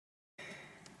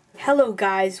Hello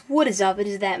guys, what is up? It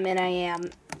is that man I am.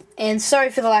 And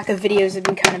sorry for the lack of videos, I've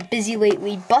been kind of busy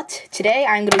lately, but today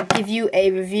I'm going to give you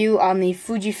a review on the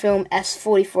Fujifilm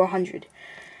S4400.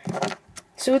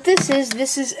 So what this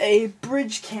is a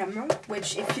bridge camera,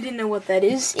 which if you didn't know what that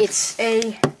is, it's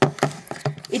in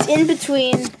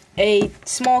between a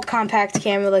small compact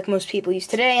camera like most people use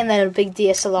today and then a big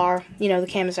DSLR, you know, the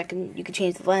cameras you can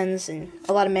change the lens and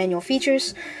a lot of manual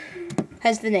features,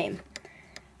 has the name.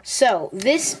 So,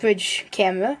 this bridge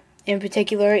camera, in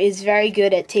particular, is very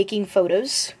good at taking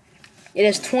photos. It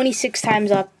has 28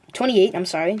 times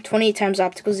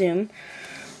optical zoom.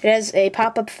 It has a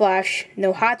pop-up flash,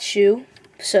 no hot shoe,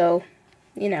 so,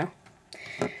 you know.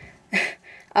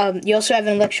 You also have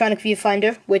an electronic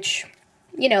viewfinder, which,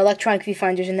 you know, electronic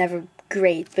viewfinders are never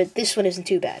great, but this one isn't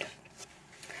too bad.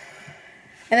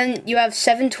 And then you have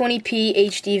 720p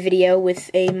HD video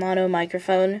with a mono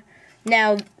microphone.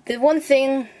 Now, the one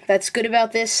thing that's good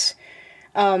about this,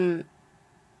 there's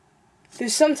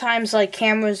sometimes like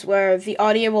cameras where the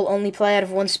audio will only play out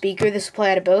of one speaker. This will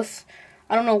play out of both.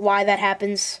 I don't know why that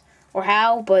happens or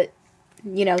how, but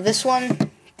you know, this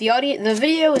one, the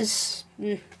video is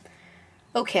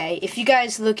okay. If you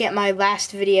guys look at my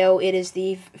last video, it is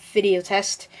the video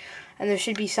test, and there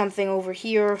should be something over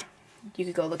here. You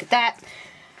could go look at that.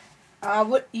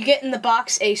 What you get in the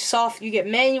box, you get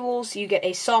manuals, you get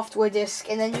a software disc,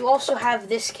 and then you also have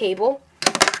this cable,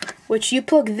 which you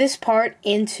plug this part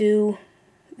into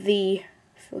the,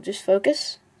 just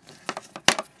focus.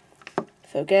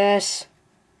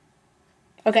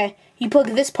 Okay, you plug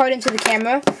this part into the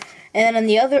camera, and then on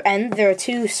the other end, there are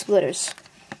two splitters.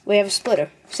 We have a splitter,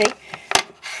 see?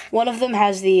 One of them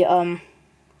has the,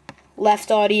 left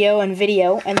audio and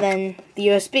video, and then the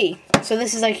USB. So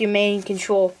this is like your main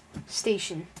control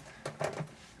station.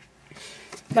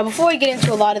 Now before I get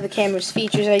into a lot of the camera's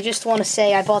features, I just want to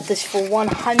say I bought this for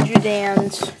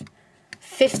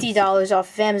 $150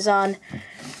 off of Amazon,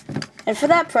 and for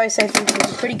that price I think it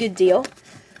was a pretty good deal.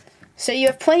 So you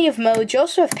have plenty of modes. You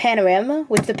also have panorama,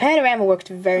 which the panorama worked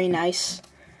very nice,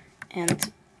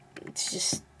 and it's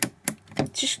just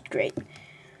great.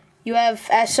 You have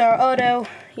SR Auto.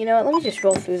 You know what, let me just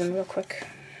roll through them real quick.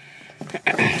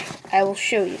 I will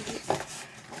show you.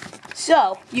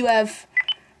 So, you have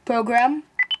program,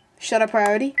 shutter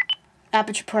priority,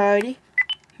 aperture priority,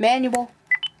 manual,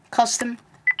 custom,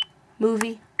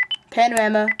 movie,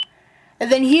 panorama, and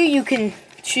then here you can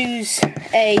choose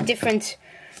a different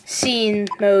scene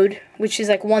mode, which is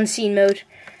like one scene mode.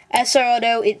 SR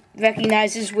Auto, it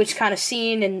recognizes which kind of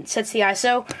scene and sets the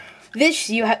ISO. This,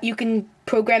 you can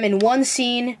program in one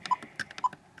scene,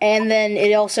 and then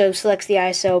it also selects the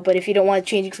ISO, but if you don't want to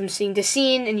change it from scene to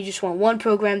scene, and you just want one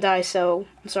programmed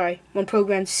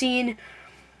scene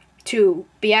to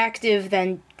be active,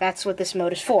 then that's what this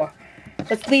mode is for.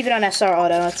 Let's leave it on SR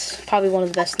Auto. That's probably one of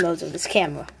the best modes of this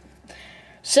camera.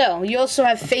 So, you also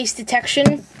have face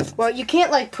detection. Well, you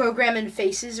can't like program in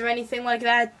faces or anything like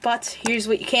that, but here's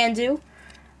what you can do.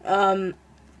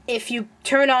 If you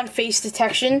turn on face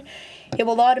detection, it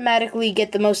will automatically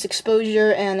get the most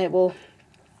exposure, and it will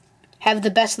have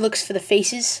the best looks for the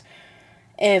faces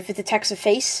if it detects a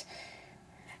face.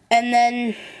 And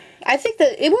then I think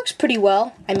that it works pretty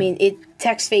well. I mean, it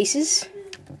detects faces.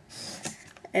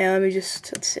 And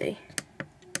let's see.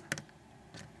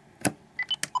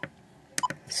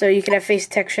 So you can have face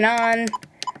detection on,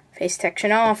 face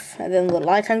detection off, and then the little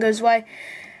icon goes away.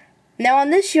 Now on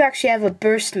this you actually have a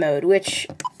burst mode, which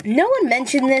no one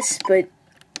mentioned this, but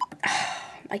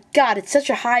my god, it's such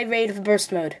a high rate of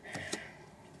burst mode.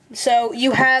 So,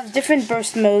 you have different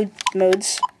burst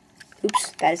modes.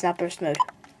 Oops, that is not burst mode.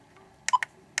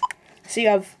 So you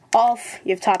have off,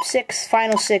 you have top 6,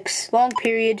 final 6, long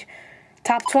period,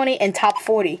 top 20, and top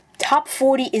 40. Top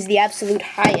 40 is the absolute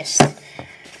highest.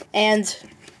 And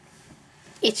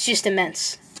it's just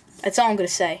immense. That's all I'm going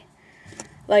to say.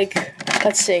 Like,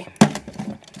 let's see.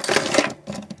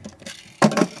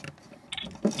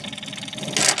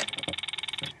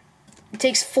 It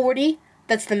takes 40,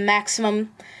 that's the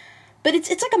maximum. But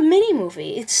it's like a mini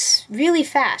movie. It's really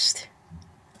fast,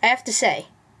 I have to say.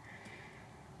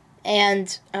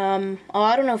 And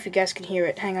I don't know if you guys can hear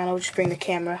it. Hang on, I'll just bring the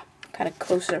camera kind of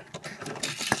closer.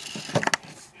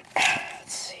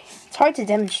 Let's see. It's hard to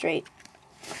demonstrate.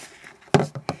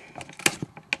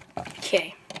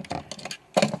 Okay.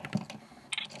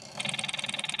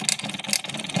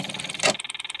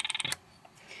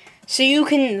 So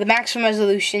the maximum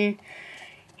resolution,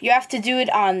 you have to do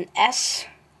it on S,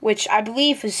 which I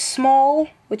believe is small,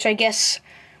 which I guess,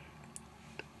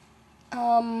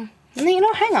 you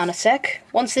know, hang on a sec.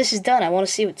 Once this is done, I want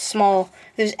to see what's small.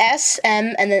 There's S,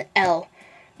 M, and then L.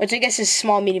 which I guess is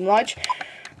small, medium, large.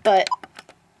 But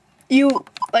you,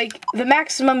 like, the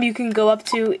maximum you can go up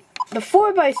to, the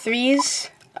 4x3s,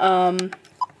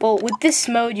 well, with this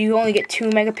mode, you only get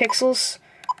 2 megapixels.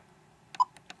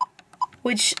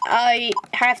 Which I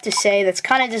have to say, that's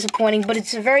kind of disappointing, but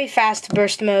it's a very fast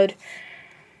burst mode.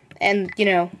 And, you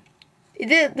know,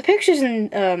 the pictures in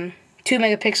 2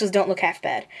 megapixels don't look half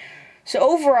bad. So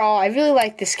overall, I really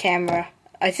like this camera.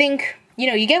 I think, you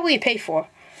know, you get what you pay for.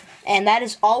 And that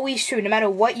is always true, no matter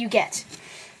what you get.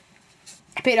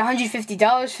 I paid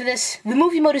 $150 for this. The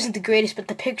movie mode isn't the greatest, but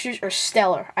the pictures are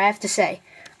stellar, I have to say.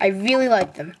 I really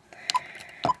like them.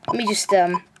 Let me just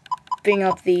bring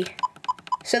up the...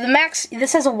 So the max,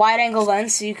 this has a wide-angle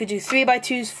lens, so you could do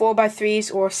 3x2s,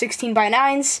 4x3s, or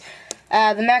 16x9s.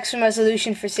 The maximum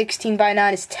resolution for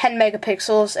 16x9 is 10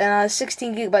 megapixels, and on a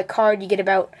 16GB card, you get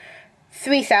about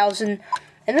 3,000,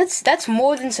 and that's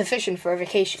more than sufficient for a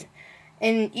vacation.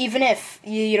 And even if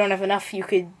you don't have enough, you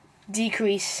could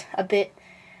decrease a bit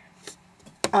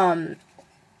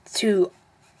to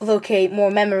locate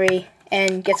more memory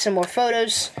and get some more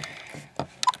photos.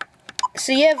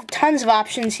 So you have tons of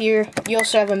options here. You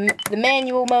also have the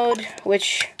manual mode,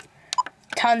 which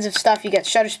tons of stuff. You get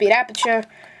shutter speed, aperture.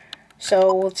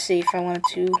 So let's see if I wanted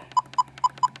to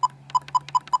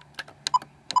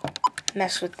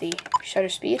mess with the shutter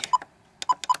speed.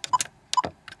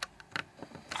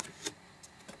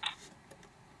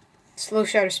 Slow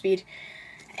shutter speed.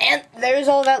 And there's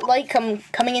all that light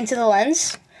coming into the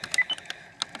lens.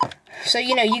 So,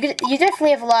 you know, you definitely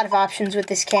have a lot of options with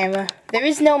this camera. There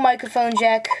is no microphone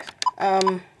jack,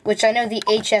 which I know the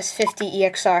HS50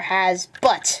 EXR has,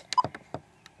 but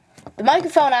the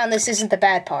microphone on this isn't the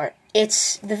bad part.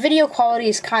 The video quality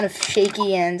is kind of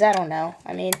shaky, and I don't know.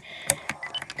 I mean,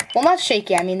 well, not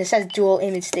shaky. I mean, this has dual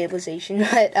image stabilization,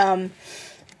 but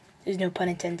there's no pun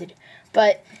intended.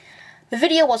 But the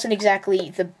video wasn't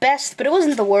exactly the best, but it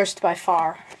wasn't the worst by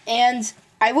far. And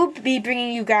I will be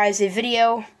bringing you guys a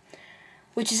video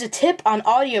which is a tip on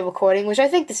audio recording, which I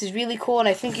think this is really cool, and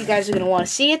I think you guys are going to want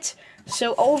to see it.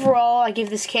 So overall, I give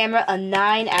this camera a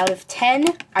 9 out of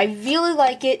 10. I really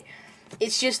like it.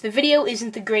 It's just the video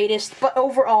isn't the greatest, but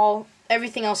overall,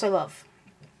 everything else I love.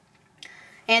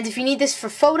 And if you need this for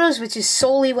photos, which is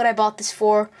solely what I bought this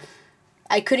for,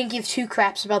 I couldn't give two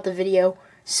craps about the video.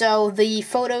 So the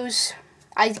photos,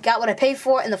 I got what I paid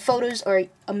for, and the photos are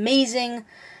amazing.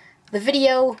 The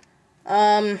video,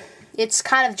 it's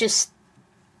kind of just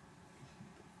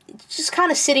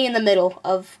kind of sitting in the middle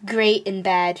of great and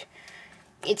bad.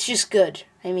 It's just good.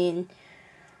 I mean,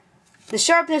 the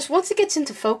sharpness, once it gets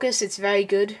into focus, it's very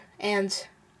good. And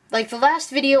like the last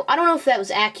video, I don't know if that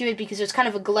was accurate because there's kind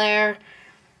of a glare.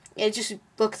 It just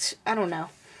looked, I don't know.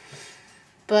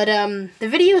 But the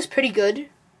video is pretty good.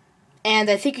 And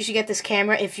I think you should get this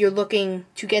camera if you're looking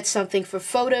to get something for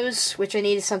photos, which I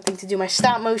needed something to do my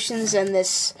stop motions, and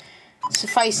this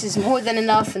suffices more than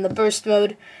enough in the burst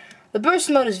mode. The burst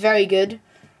mode is very good,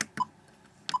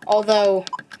 although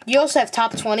you also have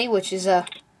top 20, which is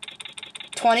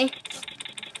 20,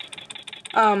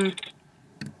 and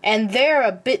they're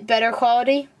a bit better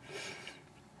quality.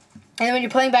 And then when you're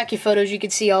playing back your photos, you can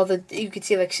see like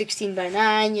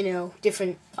 16:9, you know,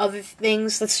 different other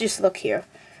things. Let's just look here.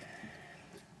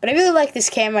 But I really like this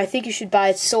camera. I think you should buy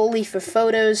it solely for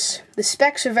photos. The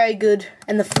specs are very good,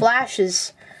 and the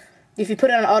flashes, if you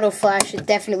put it on auto flash, it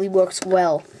definitely works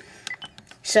well.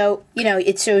 So, you know,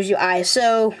 it shows you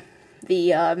ISO,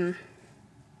 the, I'm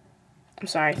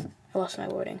sorry, I lost my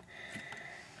wording.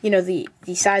 You know, the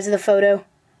size of the photo.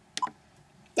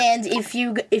 And if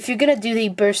you're gonna do the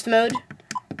burst mode,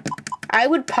 I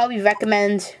would probably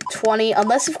recommend 20,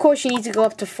 unless of course you need to go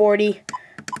up to 40.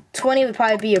 20 would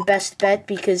probably be your best bet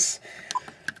because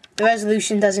the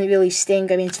resolution doesn't really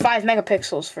stink. I mean, it's 5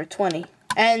 megapixels for 20,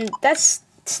 and that's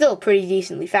still pretty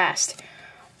decently fast.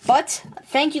 But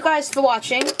thank you guys for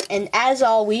watching, and as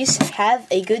always, have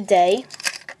a good day.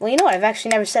 Well, you know what? I've actually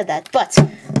never said that, but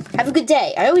have a good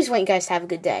day. I always want you guys to have a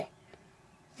good day.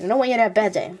 I don't want you to have a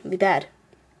bad day. It'll be bad.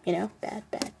 You know? Bad,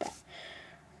 bad, bad.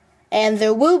 And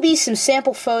there will be some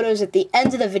sample photos at the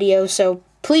end of the video, so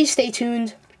please stay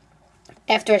tuned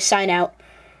after I sign out.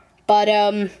 But,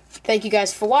 thank you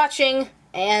guys for watching,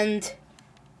 and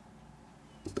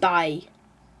bye.